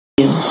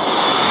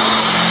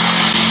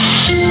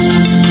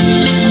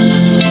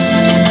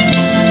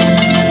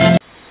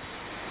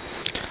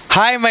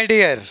Hi, my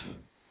dear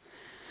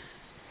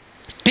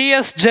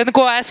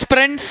TSGENCO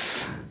aspirants.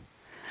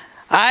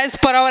 As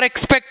per our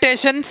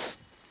expectations,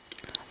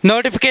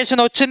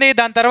 notification వచ్చింది.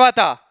 దాని తర్వాత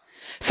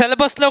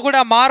సిలబస్లో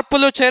కూడా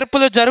మార్పులు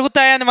చేర్పులు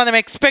జరుగుతాయని మనం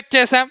ఎక్స్పెక్ట్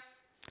చేసాం.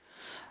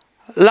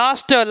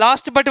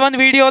 లాస్ట్ బట్ వన్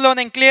వీడియోలో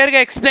నేను క్లియర్గా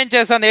ఎక్స్ప్లెయిన్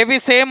చేశాను. ఏవి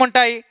సేమ్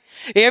ఉంటాయి,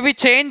 ఏవి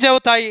చేంజ్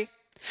అవుతాయి,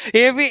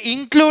 ఏవి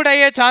ఇంక్లూడ్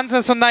అయ్యే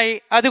ఛాన్సెస్ ఉన్నాయి,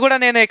 అది కూడా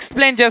నేను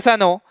ఎక్స్ప్లెయిన్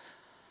చేశాను.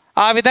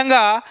 ఆ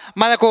విధంగా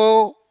మనకు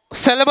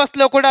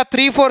సిలబస్లో కూడా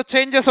 3-4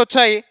 చేంజెస్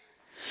వచ్చాయి.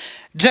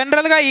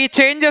 జనరల్గా ఈ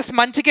చేంజెస్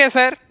మంచికే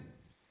సార్,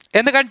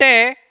 ఎందుకంటే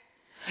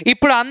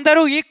ఇప్పుడు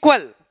అందరూ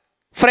ఈక్వల్,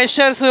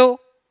 ఫ్రెషర్సు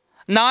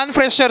నాన్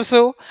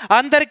ఫ్రెషర్సు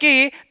అందరికీ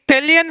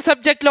తెలియని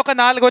సబ్జెక్టులు ఒక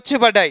 4 వచ్చి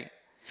పడ్డాయి.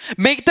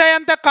 మిగతా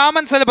అంతా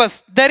common syllabus,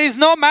 there is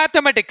no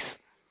mathematics.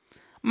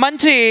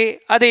 మంచి,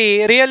 అది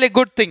రియల్లీ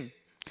గుడ్ థింగ్.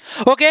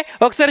 ఓకే,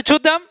 ఒకసారి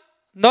చూద్దాం.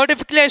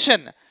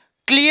 నోటిఫికేషన్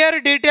క్లియర్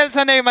డీటెయిల్స్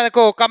అనేవి,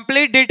 మనకు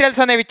కంప్లీట్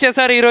డీటెయిల్స్ అనేవి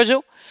ఇచ్చేసారు ఈరోజు.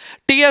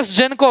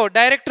 TSGENCO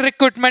direct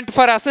recruitment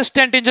for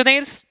assistant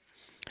engineers.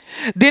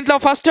 దీంట్లో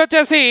ఫస్ట్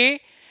వచ్చేసి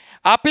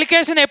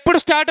అప్లికేషన్ ఎప్పుడు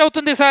స్టార్ట్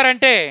అవుతుంది సార్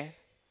అంటే,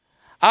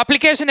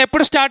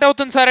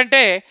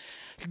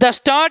 the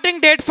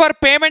starting date for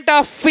payment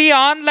of fee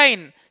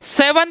online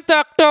 7th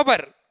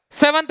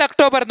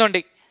October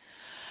నుండి.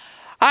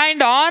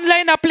 అండ్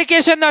ఆన్లైన్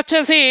అప్లికేషన్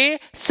వచ్చేసి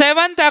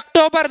 7th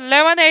అక్టోబర్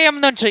 11 AM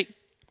నుంచి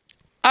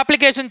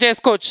అప్లికేషన్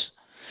చేసుకోవచ్చు.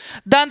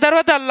 దాని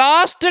తర్వాత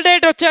లాస్ట్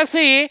డేట్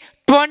వచ్చేసి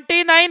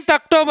 29th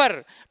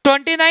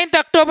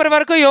అక్టోబర్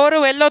వరకు ఎవరు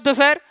వెళ్ళొద్దు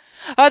సార్.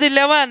 అది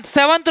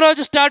 7th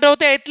రోజు స్టార్ట్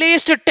అవుతే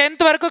అట్లీస్ట్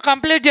 10th వరకు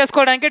కంప్లీట్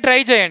చేసుకోవడానికి ట్రై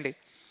చేయండి.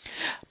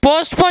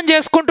 పోస్ట్పోన్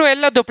చేసుకుంటూ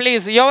వెళ్ళొద్దు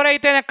ప్లీజ్.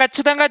 ఎవరైతే నాకు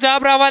ఖచ్చితంగా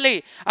జాబ్ రావాలి,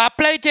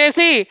 అప్లై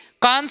చేసి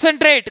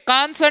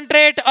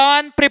కాన్సన్ట్రేట్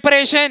ఆన్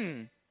ప్రిపరేషన్.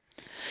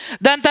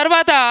 దాని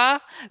తర్వాత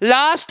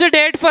last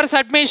date for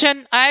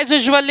submission as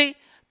usually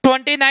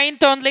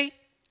 29th only.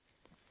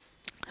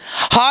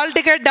 Hall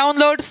ticket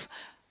downloads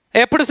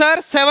ఎప్పుడు సార్?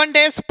 7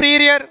 days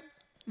ప్రీరియర్.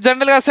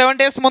 జనరల్గా 7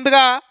 days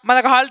ముందుగా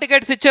మనకు హాల్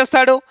టికెట్స్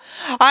ఇచ్చేస్తాడు.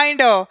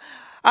 అండ్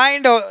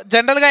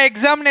జనరల్గా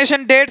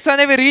ఎగ్జామినేషన్ డేట్స్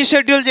అనేవి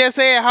రీషెడ్యూల్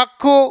చేసే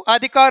హక్కు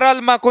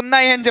అధికారాలు మాకు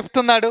ఉన్నాయి అని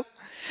చెప్తున్నాడు.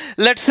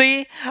 Let's see.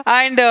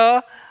 And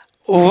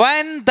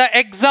when the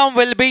exam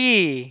will be,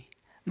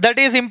 that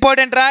is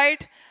important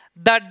right?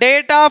 The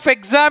date of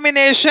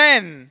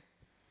examination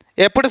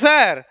ఎప్పుడు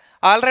సార్?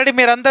 ఆల్రెడీ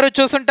మీరందరూ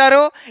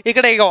చూసుంటారు.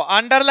 ఇక్కడ ఇగో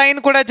అండర్లైన్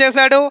కూడా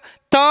చేశాడు.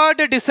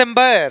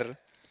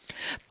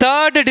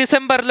 3rd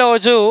డిసెంబర్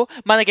రోజు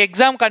మనకి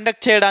ఎగ్జామ్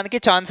కండక్ట్ చేయడానికి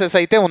ఛాన్సెస్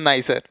అయితే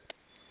ఉన్నాయి సార్.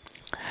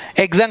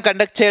 ఎగ్జామ్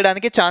కండక్ట్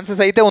చేయడానికి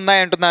ఛాన్సెస్ అయితే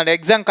ఉన్నాయి అంటున్నాడు.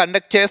 ఎగ్జామ్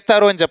కండక్ట్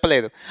చేస్తారు అని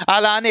చెప్పలేదు.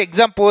 అలా అని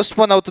ఎగ్జామ్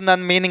పోస్ట్పోన్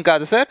అవుతుందని మీనింగ్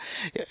కాదు సార్.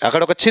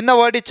 అక్కడ ఒక చిన్న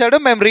వర్డ్ ఇచ్చాడు,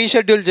 మేము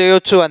రీషెడ్యూల్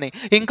చేయొచ్చు అని.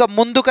 ఇంకా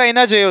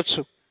ముందుకైనా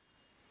చేయొచ్చు,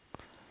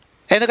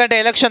 ఎందుకంటే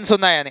ఎలక్షన్స్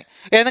ఉన్నాయని.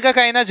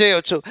 వెనుకకైనా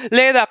చేయొచ్చు,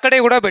 లేదా అక్కడే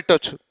కూడా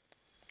పెట్టవచ్చు.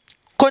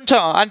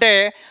 కొంచెం అంటే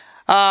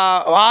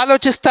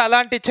ఆలోచిస్తే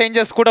అలాంటి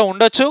చేంజెస్ కూడా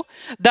ఉండొచ్చు.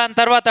 దాని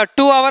తర్వాత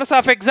 2 hours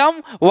ఆఫ్ ఎగ్జామ్,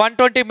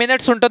 120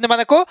 minutes ఉంటుంది.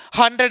 మనకు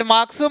 100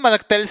 marks,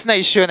 మనకు తెలిసిన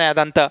ఇష్యూనే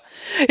అదంతా.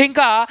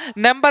 ఇంకా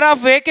నెంబర్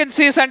ఆఫ్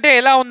వేకెన్సీస్ అంటే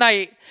ఎలా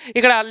ఉన్నాయి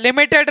ఇక్కడ?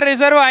 Limited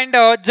reserve and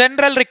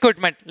general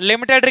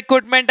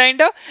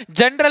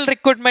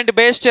recruitment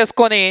base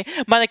చేసుకొని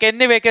మనకి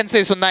ఎన్ని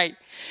వేకెన్సీస్ ఉన్నాయి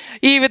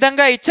ఈ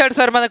విధంగా ఇచ్చాడు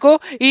సార్ మనకు.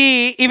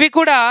 ఇవి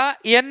కూడా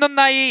ఎన్ని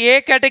ఉన్నాయి, ఏ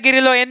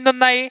కేటగిరీలో ఎన్ని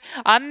ఉన్నాయి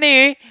అన్నీ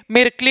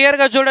మీరు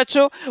క్లియర్గా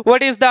చూడొచ్చు.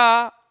 What is the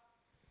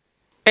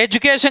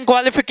education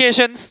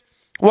qualifications,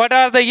 what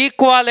are the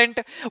equivalent,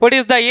 what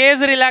is the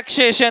age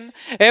relaxation,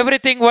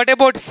 everything. What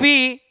about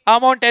fee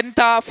amount ఎంత?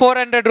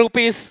 400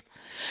 rupees.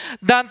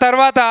 దాని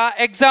తర్వాత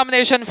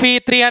examination fee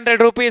 300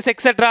 rupees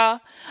etcetera.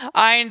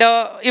 And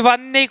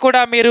ఇవన్నీ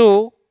కూడా మీరు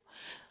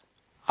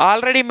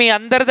ఆల్రెడీ మీ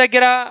అందరి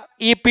దగ్గర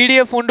ఈ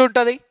PDF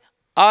ఉండుంటుంది,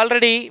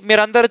 ఆల్రెడీ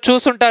మీరు అందరూ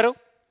చూసుంటారు.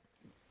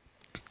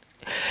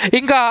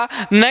 ఇంకా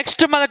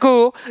నెక్స్ట్ మనకు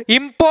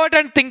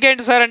ఇంపార్టెంట్ థింగ్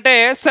ఏంటి సార్ అంటే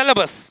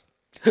syllabus.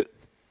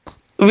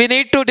 we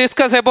need to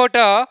discuss about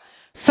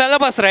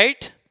syllabus,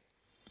 right?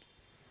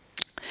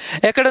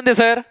 ఎక్కడుంది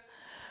సార్?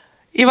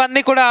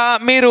 ఇవన్నీ కూడా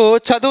మీరు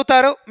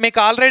చదువుతారు,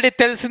 మీకు ఆల్రెడీ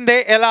తెలిసిందే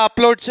ఎలా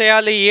అప్లోడ్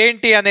చేయాలి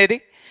ఏంటి అనేది.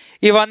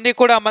 ఇవన్నీ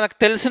కూడా మనకు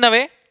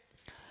తెలిసినవే.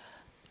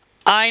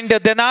 And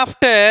then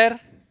after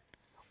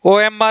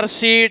OMR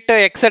sheet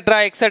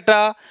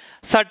etcetera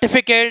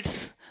certificates,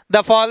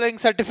 the following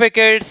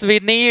certificates we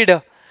need.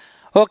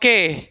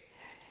 okay,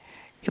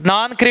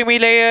 non-creamy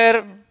layer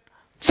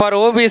for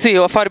OBC,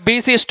 for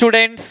BC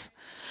students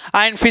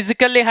and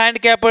physically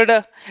handicapped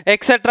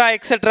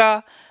etcetera.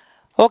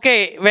 Okay,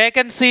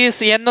 vacancies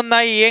ఎన్ని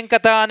ఉన్నాయి ఏం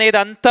కథ అనేది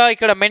అంతా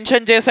ఇక్కడ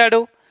మెన్షన్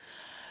చేశాడు.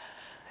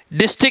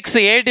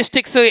 ఏ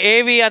డిస్ట్రిక్ట్స్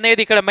ఏవి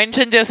అనేది ఇక్కడ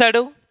మెన్షన్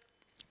చేశాడు.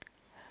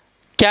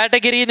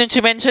 కేటగిరీ నుంచి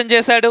మెన్షన్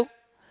చేశాడు.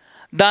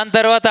 దాని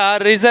తర్వాత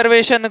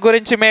రిజర్వేషన్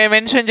గురించి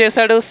మెన్షన్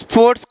చేశాడు.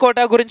 స్పోర్ట్స్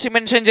కోటా గురించి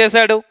మెన్షన్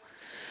చేశాడు.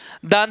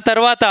 దాని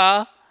తర్వాత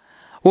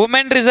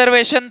ఉమెన్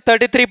రిజర్వేషన్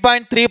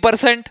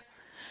 33.3%.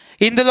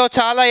 ఇందులో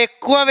చాలా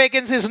ఎక్కువ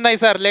వేకెన్సీస్ ఉన్నాయి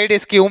సార్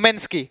లేడీస్కి,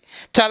 ఉమెన్స్కి.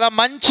 చాలా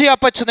మంచి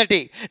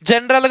ఆపర్చునిటీ.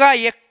 జనరల్గా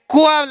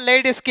ఎక్కువ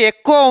లేడీస్కి,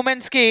 ఎక్కువ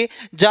ఉమెన్స్కి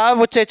జాబ్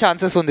వచ్చే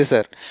ఛాన్సెస్ ఉంది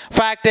సార్.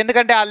 ఫ్యాక్ట్.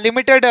 ఎందుకంటే ఆ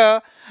లిమిటెడ్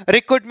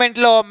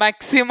రిక్రూట్మెంట్లో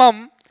మ్యాక్సిమం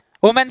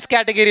ఉమెన్స్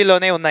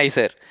కేటగిరీలోనే ఉన్నాయి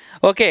సార్.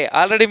 ఓకే,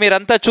 ఆల్రెడీ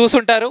మీరంతా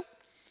చూసుంటారు.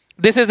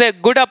 This is a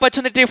good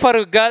opportunity for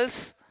girls.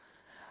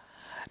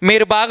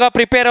 మీరు బాగా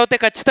ప్రిపేర్ అవుతే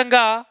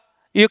ఖచ్చితంగా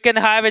you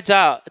can have a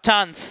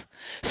chance.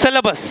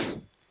 Syllabus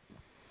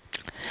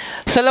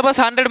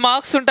 100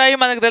 marks ఉంటాయి.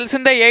 మనకు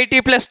తెలిసిందే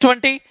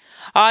 80+20.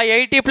 ఆ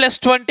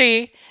 80+20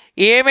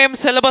 ఏమేం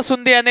సిలబస్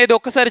ఉంది అనేది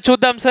ఒకసారి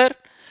చూద్దాం sir.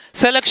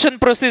 Selection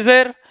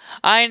procedure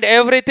and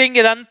everything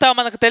ఇదంతా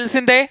మనకు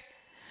తెలిసిందే.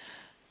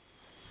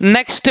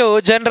 నెక్స్ట్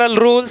జనరల్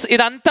రూల్స్,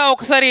 ఇదంతా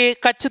ఒకసారి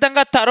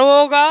ఖచ్చితంగా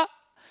తరోగా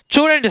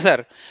చూడండి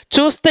సార్.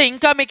 చూస్తే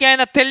ఇంకా మీకు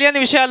ఏమైనా తెలియని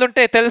విషయాలు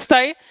ఉంటే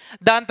తెలుస్తాయి.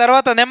 దాని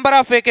తర్వాత నెంబర్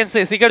ఆఫ్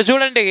వేకెన్సీస్ ఇక్కడ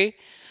చూడండి.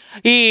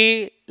 ఈ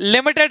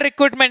లిమిటెడ్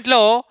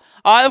రిక్రూట్మెంట్లో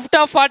అవుట్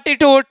ఆఫ్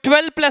 42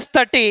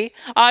 12+30.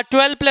 ఆ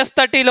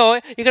 12+30లో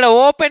ఇక్కడ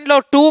ఓపెన్లో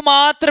 2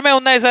 మాత్రమే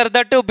ఉన్నాయి సార్.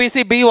 దట్టు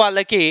బీసీబీ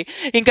వాళ్ళకి.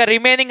 ఇంకా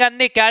రిమైనింగ్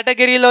అన్ని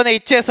కేటగిరీలోనే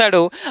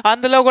ఇచ్చేశాడు.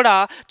 అందులో కూడా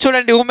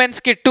చూడండి,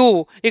 ఉమెన్స్కి 2,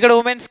 ఇక్కడ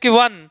ఉమెన్స్కి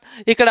 1,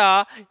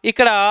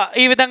 ఇక్కడ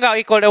ఈ విధంగా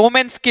ఇక్కడ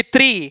ఉమెన్స్కి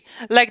 3,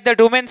 లైక్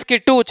దట్ ఉమెన్స్కి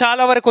 2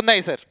 చాలా వరకు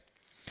ఉన్నాయి సార్.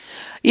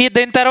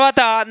 దీని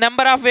తర్వాత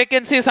నెంబర్ ఆఫ్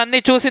వేకెన్సీస్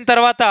అన్నీ చూసిన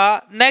తర్వాత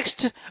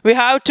next we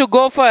have to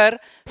go for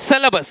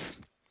syllabus.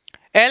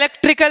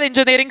 Electrical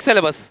engineering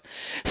syllabus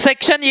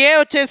section ఏ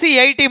వచ్చేసి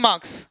 80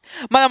 మార్క్స్.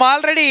 మనం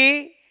ఆల్రెడీ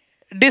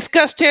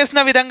డిస్కస్ చేసిన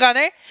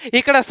విధంగానే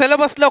ఇక్కడ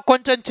సిలబస్లో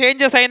కొంచెం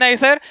చేంజెస్ అయినాయి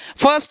సార్.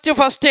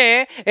 ఫస్టే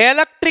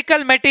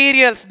ఎలక్ట్రికల్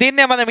మెటీరియల్స్,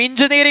 దీన్నే మనం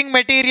ఇంజనీరింగ్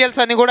మెటీరియల్స్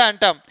అని కూడా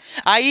అంటాం.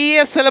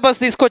 ఐఈఎస్ సిలబస్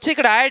తీసుకొచ్చి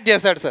ఇక్కడ యాడ్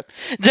చేశాడు sir.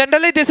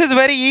 Generally this is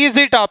very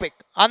easy topic.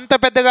 అంత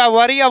పెద్దగా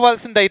వరీ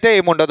అవ్వాల్సింది అయితే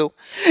ఏముండదు.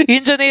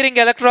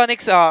 Engineering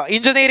electronics,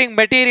 engineering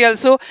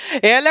materials,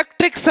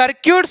 electric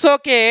circuits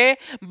okay,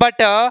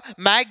 but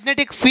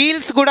magnetic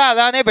fields కూడా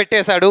అలానే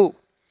పెట్టేశాడు.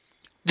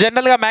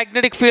 జనరల్గా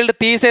మ్యాగ్నెటిక్ ఫీల్డ్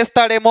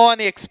తీసేస్తాడేమో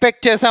అని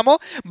ఎక్స్పెక్ట్ చేశాము,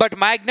 బట్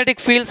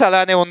మ్యాగ్నెటిక్ ఫీల్డ్స్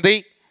అలానే ఉంది.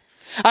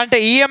 అంటే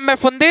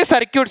ఈఎంఎఫ్ ఉంది,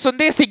 సర్క్యూట్స్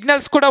ఉంది,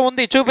 సిగ్నల్స్ కూడా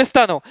ఉంది,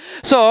 చూపిస్తాను.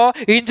 So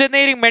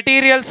engineering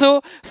materials,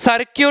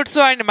 circuits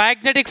and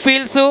magnetic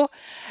fields,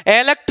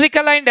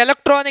 electrical and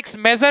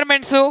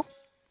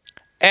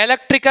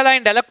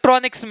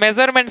electronics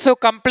measurements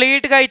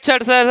కంప్లీట్గా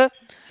ఇచ్చాడు sir.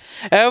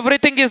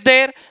 Everything is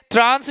there.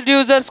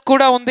 Transducers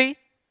కూడా ఉంది.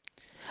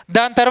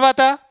 దాని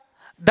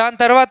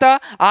తర్వాత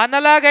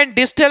అనలాగ్ అండ్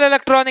డిజిటల్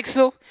ఎలక్ట్రానిక్స్,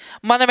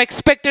 మనం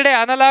ఎక్స్పెక్టెడే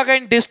అనలాగ్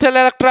అండ్ డిజిటల్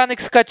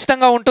ఎలక్ట్రానిక్స్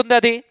ఖచ్చితంగా ఉంటుంది,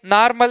 అది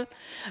నార్మల్.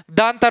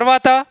 దాని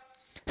తర్వాత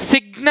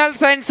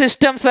సిగ్నల్స్ అండ్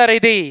సిస్టమ్స్ సార్.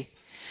 ఇది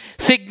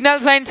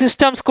సిగ్నల్స్ అండ్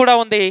సిస్టమ్స్ కూడా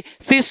ఉంది.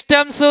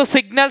 Systems,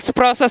 signals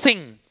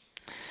processing,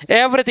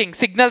 everything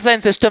signals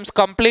and systems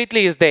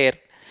completely is there.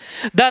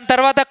 దాని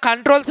తర్వాత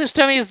control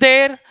system is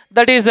there,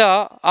 that is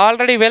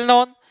already well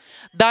known.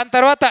 దాని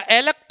తర్వాత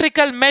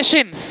ఎలక్ట్రికల్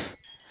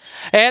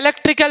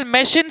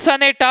మెషిన్స్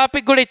అనే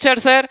టాపిక్ కూడా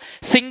ఇచ్చాడు sir.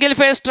 Single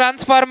phase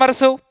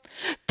ట్రాన్స్ఫార్మర్సు,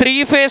 three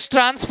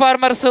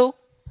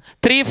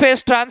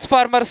phase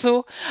ట్రాన్స్ఫార్మర్సు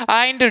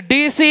and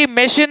DC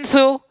machines,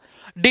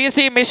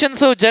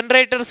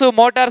 generators,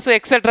 Motors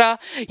etcetera,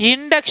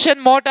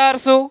 induction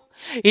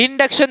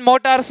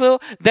motors,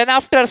 then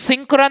after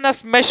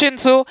synchronous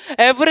machines,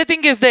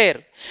 everything is there.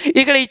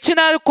 ఇక్కడ ఇచ్చిన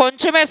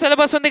కొంచెమే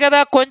syllabus ఉంది కదా,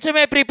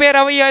 కొంచెమే ప్రిపేర్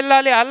అయ్యి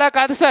వెళ్ళాలి అలా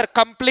కాదు సార్.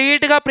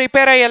 కంప్లీట్గా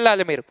ప్రిపేర్ అయ్యి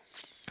వెళ్ళాలి మీరు.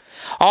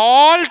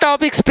 ఆల్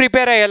టాపిక్స్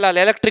ప్రిపేర్ అయ్యి వెళ్ళాలి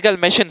ఎలక్ట్రికల్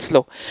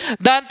మెషిన్స్లో.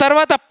 దాని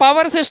తర్వాత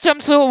power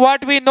systems,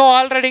 what we know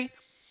already.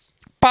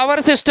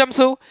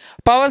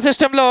 Power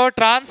సిస్టంలో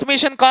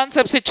ట్రాన్స్మిషన్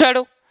కాన్సెప్ట్స్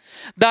ఇచ్చాడు.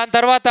 దాని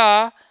తర్వాత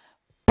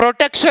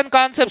ప్రొటెక్షన్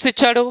కాన్సెప్ట్స్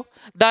ఇచ్చాడు.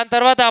 దాని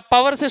తర్వాత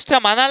పవర్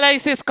సిస్టమ్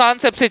అనాలైసిస్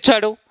కాన్సెప్ట్స్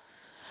ఇచ్చాడు.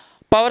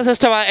 పవర్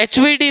సిస్టమ్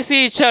HVDC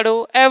ఇచ్చాడు.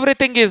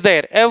 Everything is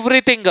there,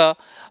 everything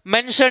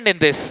mentioned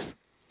in this.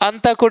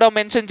 అంతా కూడా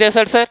మెన్షన్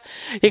చేశాడు సార్.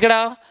 ఇక్కడ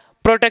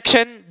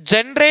ప్రొటెక్షన్,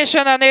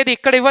 జనరేషన్ అనేది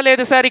ఇక్కడ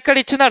ఇవ్వలేదు సార్, ఇక్కడ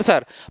ఇచ్చినారు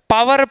సార్.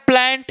 పవర్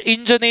ప్లాంట్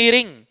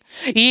ఇంజనీరింగ్,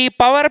 ఈ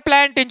పవర్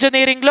ప్లాంట్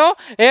ఇంజనీరింగ్లో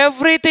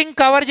ఎవ్రీథింగ్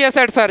కవర్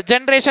చేశాడు సార్.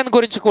 జనరేషన్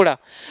గురించి కూడా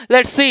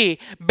let's see.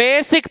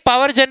 Basic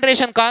power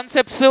generation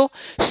concepts,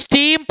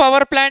 steam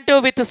power plant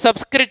with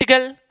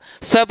సబ్క్రిటికల్,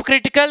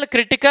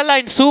 critical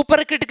and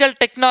super critical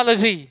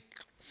technology.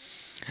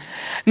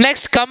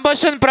 Next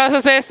combustion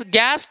processes,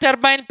 gas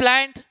turbine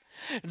plant,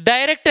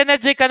 direct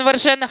energy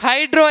conversion,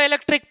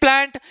 hydroelectric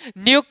plant,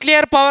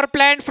 nuclear power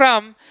plant from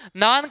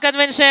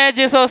non-conventional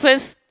energy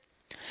sources.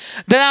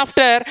 Then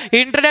after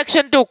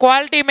introduction to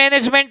quality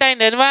management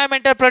and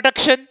environmental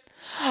protection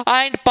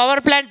and power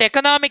plant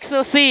economics.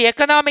 See,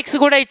 economics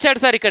kuda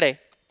ichadu sir ikkade.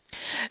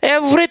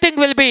 Everything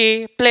will be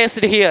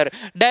placed here.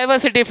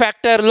 Diversity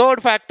factor, load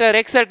factor,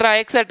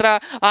 etc.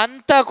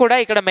 anta kuda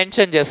ikkada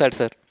mention chesadu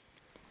sir.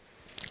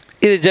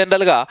 ఇది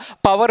జనరల్గా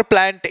power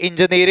plant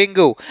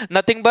engineering,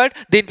 nothing but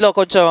దీంట్లో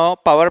కొంచెం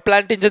power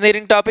plant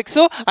engineering topics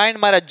and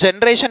మన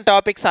generation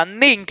topics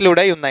అన్నీ include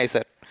అయి ఉన్నాయి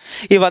sir.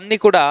 ఇవన్నీ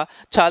కూడా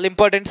చాలా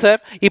ఇంపార్టెంట్ సార్.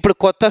 ఇప్పుడు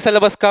కొత్త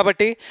సిలబస్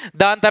కాబట్టి.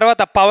 దాని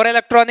తర్వాత power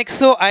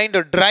electronics and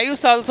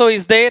drives also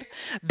is there.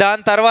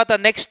 దాని తర్వాత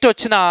నెక్స్ట్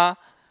వచ్చిన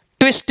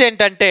ట్విస్ట్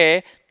ఏంటంటే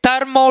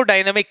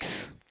థర్మోడైనమిక్స్.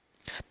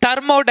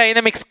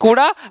 థర్మోడైనమిక్స్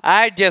కూడా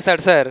యాడ్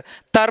చేశాడు సార్.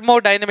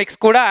 థర్మోడైనమిక్స్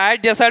కూడా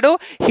యాడ్ చేశాడు,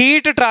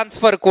 హీట్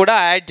ట్రాన్స్ఫర్ కూడా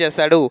యాడ్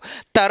చేశాడు.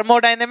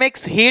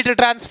 Thermodynamics, heat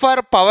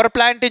transfer, power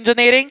plant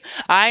engineering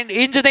and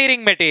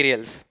engineering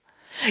materials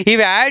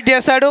ఇవి యాడ్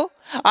చేశాడు.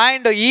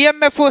 And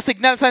EMF,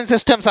 signals and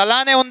systems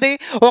అలానే ఉంది.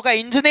 ఒక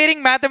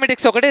ఇంజనీరింగ్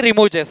మ్యాథమెటిక్స్ ఒకటి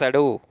రిమూవ్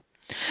చేశాడు.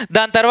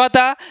 దాని తర్వాత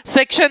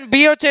సెక్షన్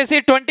బి వచ్చేసి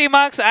 20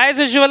 మార్క్స్ యాజ్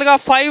యూజువల్గా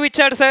 5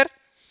 ఇచ్చాడు సార్.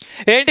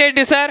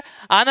 ఏంటేంటి sir?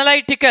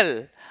 Analytical,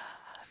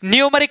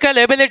 numerical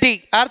ability,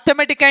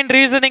 arithmetic and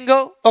reasoning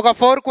ఒక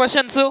 4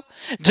 క్వశ్చన్స్,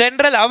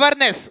 జనరల్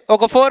అవేర్నెస్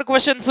ఒక 4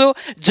 క్వశ్చన్స్,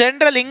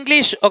 జనరల్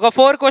ఇంగ్లీష్ ఒక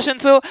 4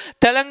 questions,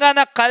 Telangana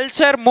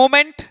culture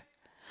moment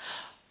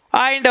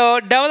and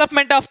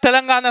development of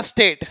Telangana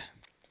state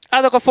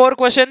అదొక 4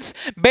 questions,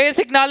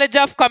 basic knowledge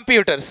of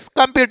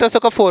computers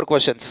ఒక 4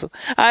 క్వశ్చన్స్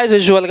యాజ్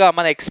యూజువల్గా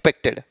మన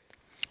ఎక్స్పెక్టెడ్.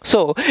 సో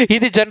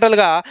ఇది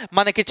జనరల్గా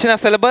మనకిచ్చిన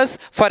syllabus.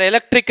 For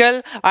electrical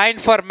and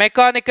for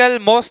mechanical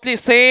mostly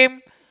same.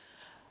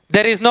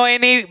 There is no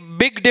any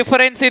big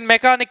difference in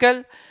mechanical.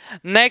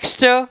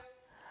 Next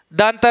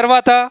దాని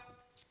తర్వాత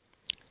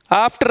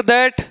after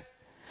that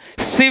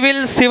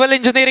civil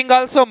engineering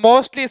also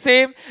mostly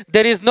same.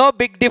 There is no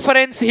big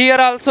difference here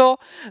also.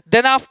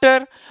 Then after,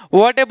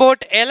 what about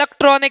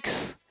electronics?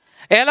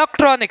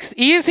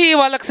 ECE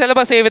వాళ్ళకి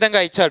syllabus ఏ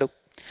విధంగా ఇచ్చాడు?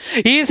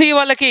 ECE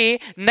వాళ్ళకి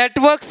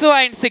networks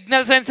and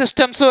signals and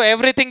systems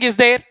everything is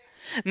there.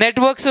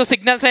 Networks,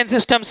 signals and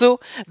systems.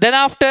 Then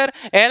after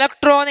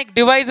electronic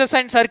devices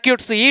and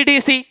circuits,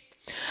 EDC,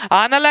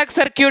 analogue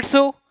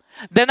circuits.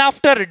 Then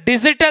after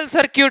digital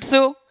circuits,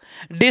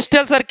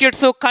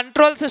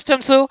 control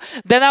systems.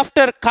 Then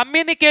after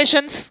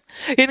communications,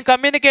 in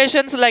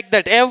communications like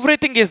that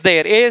everything is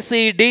there, AC,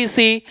 DC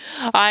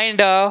and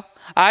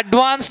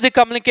advanced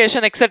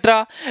communication etc.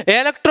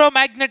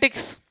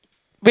 Electromagnetics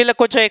వీళ్ళకి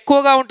కొంచెం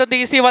ఎక్కువగా ఉంటుంది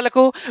EC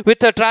వాళ్ళకు,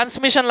 with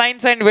transmission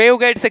lines and wave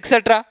guides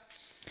etcetera.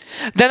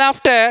 Then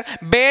after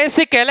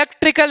basic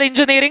electrical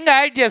engineering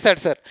add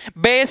చేశాడు sir.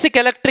 Basic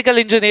electrical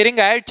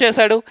engineering add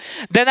చేశాడు.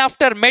 Then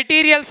after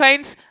material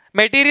science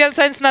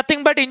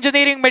nothing but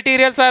engineering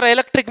materials or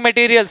electric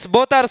materials,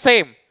 both are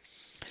same.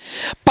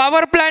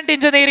 Power plant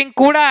engineering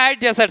కూడా add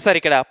చేశాడు sir.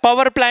 ఇక్కడ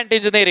power plant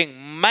engineering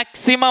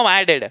maximum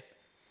added.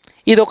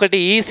 ఇది ఒకటి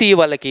ECE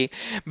వాళ్ళకి.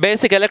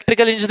 Basic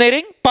electrical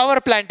engineering,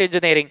 power plant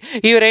engineering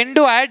ఇవి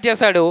 2 add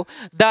చేశాడు.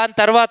 దాని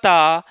తర్వాత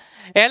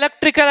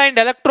ఎలక్ట్రికల్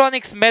అండ్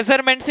ఎలక్ట్రానిక్స్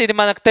మెజర్మెంట్స్, ఇది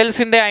మనకు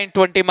తెలిసిందే, and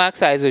 20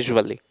 marks as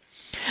usually.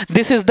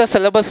 This is the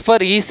syllabus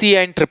for EC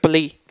and triple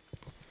E.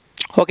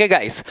 Okay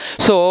guys,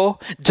 so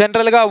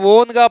జనరల్గా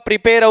ఓన్గా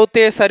ప్రిపేర్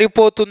అవుతే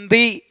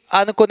సరిపోతుంది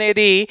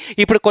అనుకునేది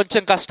ఇప్పుడు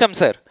కొంచెం కష్టం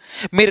సార్.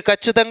 మీరు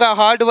ఖచ్చితంగా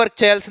హార్డ్ వర్క్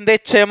చేయాల్సిందే,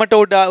 చెమట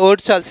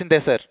ఓడ్చాల్సిందే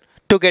sir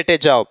to get a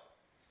job.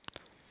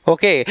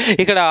 Okay,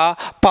 ఇక్కడ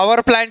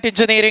power plant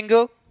engineering,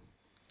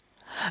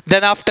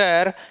 then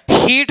after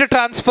heat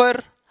transfer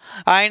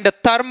and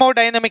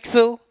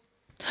thermodynamics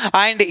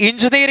and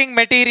engineering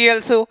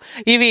materials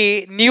ఇవి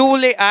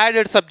న్యూలీ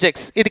యాడెడ్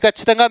సబ్జెక్ట్స్. ఇది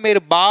ఖచ్చితంగా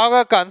మీరు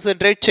బాగా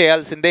కాన్సన్ట్రేట్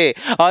చేయాల్సిందే,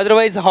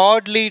 otherwise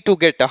hard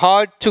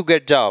to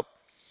get job.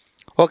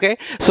 Okay,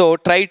 so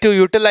try to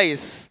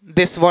utilise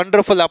this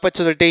wonderful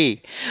opportunity.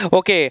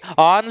 Okay,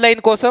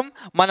 online కోసం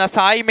మన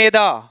సాయి మీద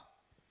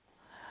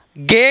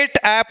gate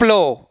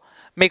యాప్లో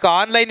మీకు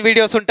ఆన్లైన్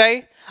వీడియోస్ ఉంటాయి.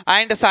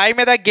 అండ్ సాయి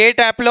మీద గేట్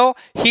యాప్లో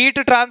heat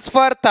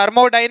transfer,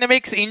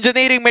 thermodynamics,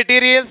 engineering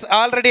materials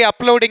already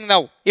uploading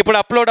now, ఇప్పుడు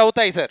అప్లోడ్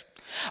అవుతాయి సార్.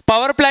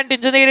 పవర్ ప్లాంట్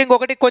ఇంజనీరింగ్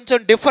ఒకటి కొంచెం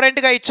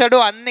డిఫరెంట్గా ఇచ్చాడు,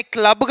 అన్ని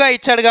క్లబ్గా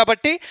ఇచ్చాడు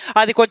కాబట్టి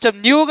అది కొంచెం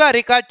న్యూగా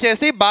రికార్డ్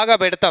చేసి బాగా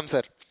పెడతాం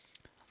సార్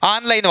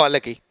ఆన్లైన్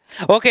వాళ్ళకి.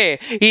 ఓకే,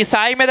 ఈ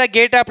సాయి మీద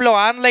గేట్ యాప్లో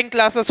ఆన్లైన్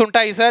క్లాసెస్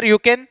ఉంటాయి sir, you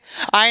can.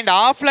 And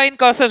offline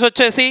classes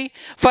వచ్చేసి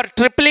ఫర్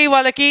ట్రిపుల్ ఈ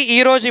వాళ్ళకి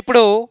ఈరోజు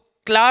ఇప్పుడు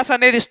క్లాస్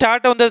అనేది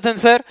స్టార్ట్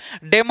అవుతుంది సార్,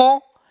 డెమో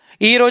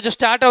ఈరోజు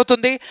స్టార్ట్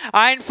అవుతుంది.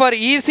 అండ్ ఫర్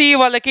ఈసీఈ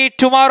వాళ్ళకి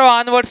టుమారో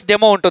ఆన్వర్డ్స్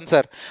డెమో ఉంటుంది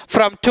sir.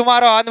 From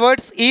tomorrow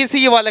onwards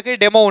ECE వాళ్ళకి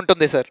డెమో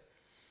ఉంటుంది సార్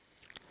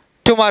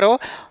టుమారో.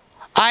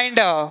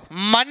 అండ్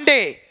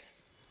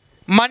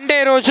మండే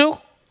రోజు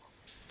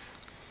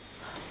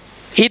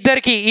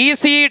ఇద్దరికి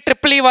ఈసీఈ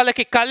ట్రిపుల్ ఈ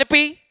వాళ్ళకి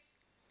కలిపి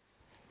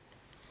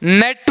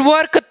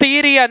నెట్వర్క్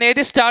థియరీ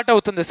అనేది స్టార్ట్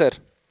అవుతుంది సార్.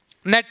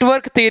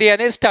 నెట్వర్క్ థియరీ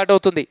అనేది స్టార్ట్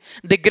అవుతుంది.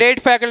 The great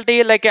faculty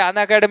like an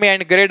academy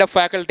and grade of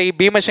faculty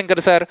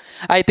Bhimashankar sir,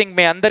 I think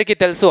మీ అందరికీ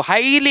తెలుసు,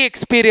 హైలీ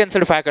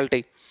ఎక్స్పీరియన్స్డ్ ఫ్యాకల్టీ.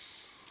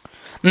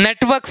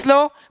 నెట్వర్క్స్లో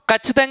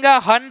ఖచ్చితంగా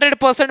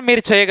 100%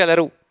 మీరు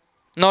చేయగలరు,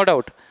 నో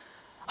డౌట్.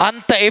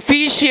 అంత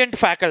efficient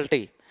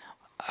faculty,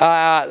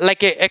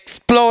 like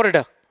explored,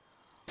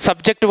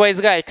 subject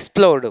వైజ్గా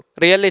ఎక్స్ప్లోర్డ్,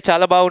 రియల్లీ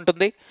చాలా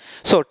బాగుంటుంది.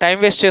 సో టైం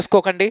వేస్ట్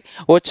చేసుకోకండి,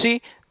 వచ్చి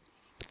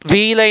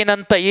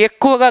వీలైనంత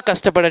ఎక్కువగా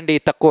కష్టపడండి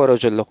తక్కువ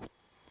రోజుల్లో.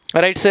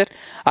 రైట్ సార్,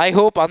 ఐ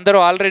హోప్ అందరూ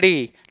ఆల్రెడీ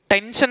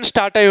టెన్షన్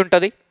స్టార్ట్ అయి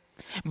ఉంటుంది,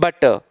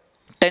 బట్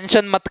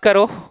టెన్షన్ మత్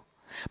కరో,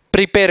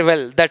 prepare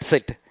well, that's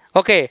it.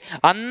 Okay,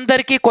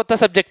 అందరికీ కొత్త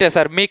సబ్జెక్టే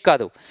సార్, మీకు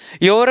కాదు.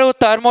 ఎవరు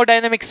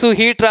thermodynamics,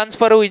 heat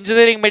transfer,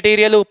 engineering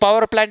material,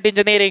 power plant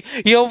engineering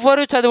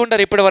ఎవరు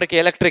చదువుండరు ఇప్పటివరకు,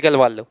 ఎలక్ట్రికల్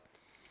వాళ్ళు,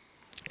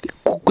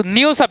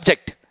 new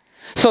subject.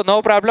 So no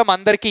problem,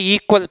 అందరికీ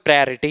equal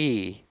priority.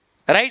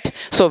 Right.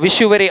 So wish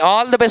you very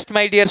all the best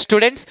my dear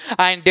students.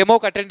 And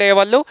డెమోకి attend అయ్యే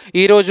వాళ్ళు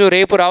ఈరోజు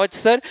రేపు రావచ్చు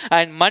సార్.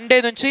 అండ్ మండే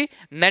నుంచి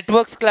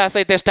నెట్వర్క్స్ క్లాస్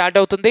అయితే స్టార్ట్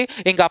అవుతుంది.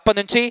 ఇంకా అప్పటి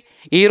నుంచి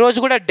ఈరోజు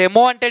కూడా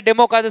డెమో అంటే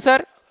డెమో కాదు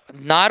sir,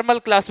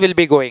 normal class will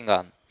be going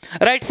on.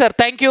 Right sir,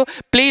 thank you.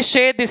 Please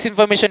share this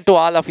information to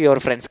all of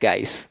your friends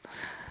guys.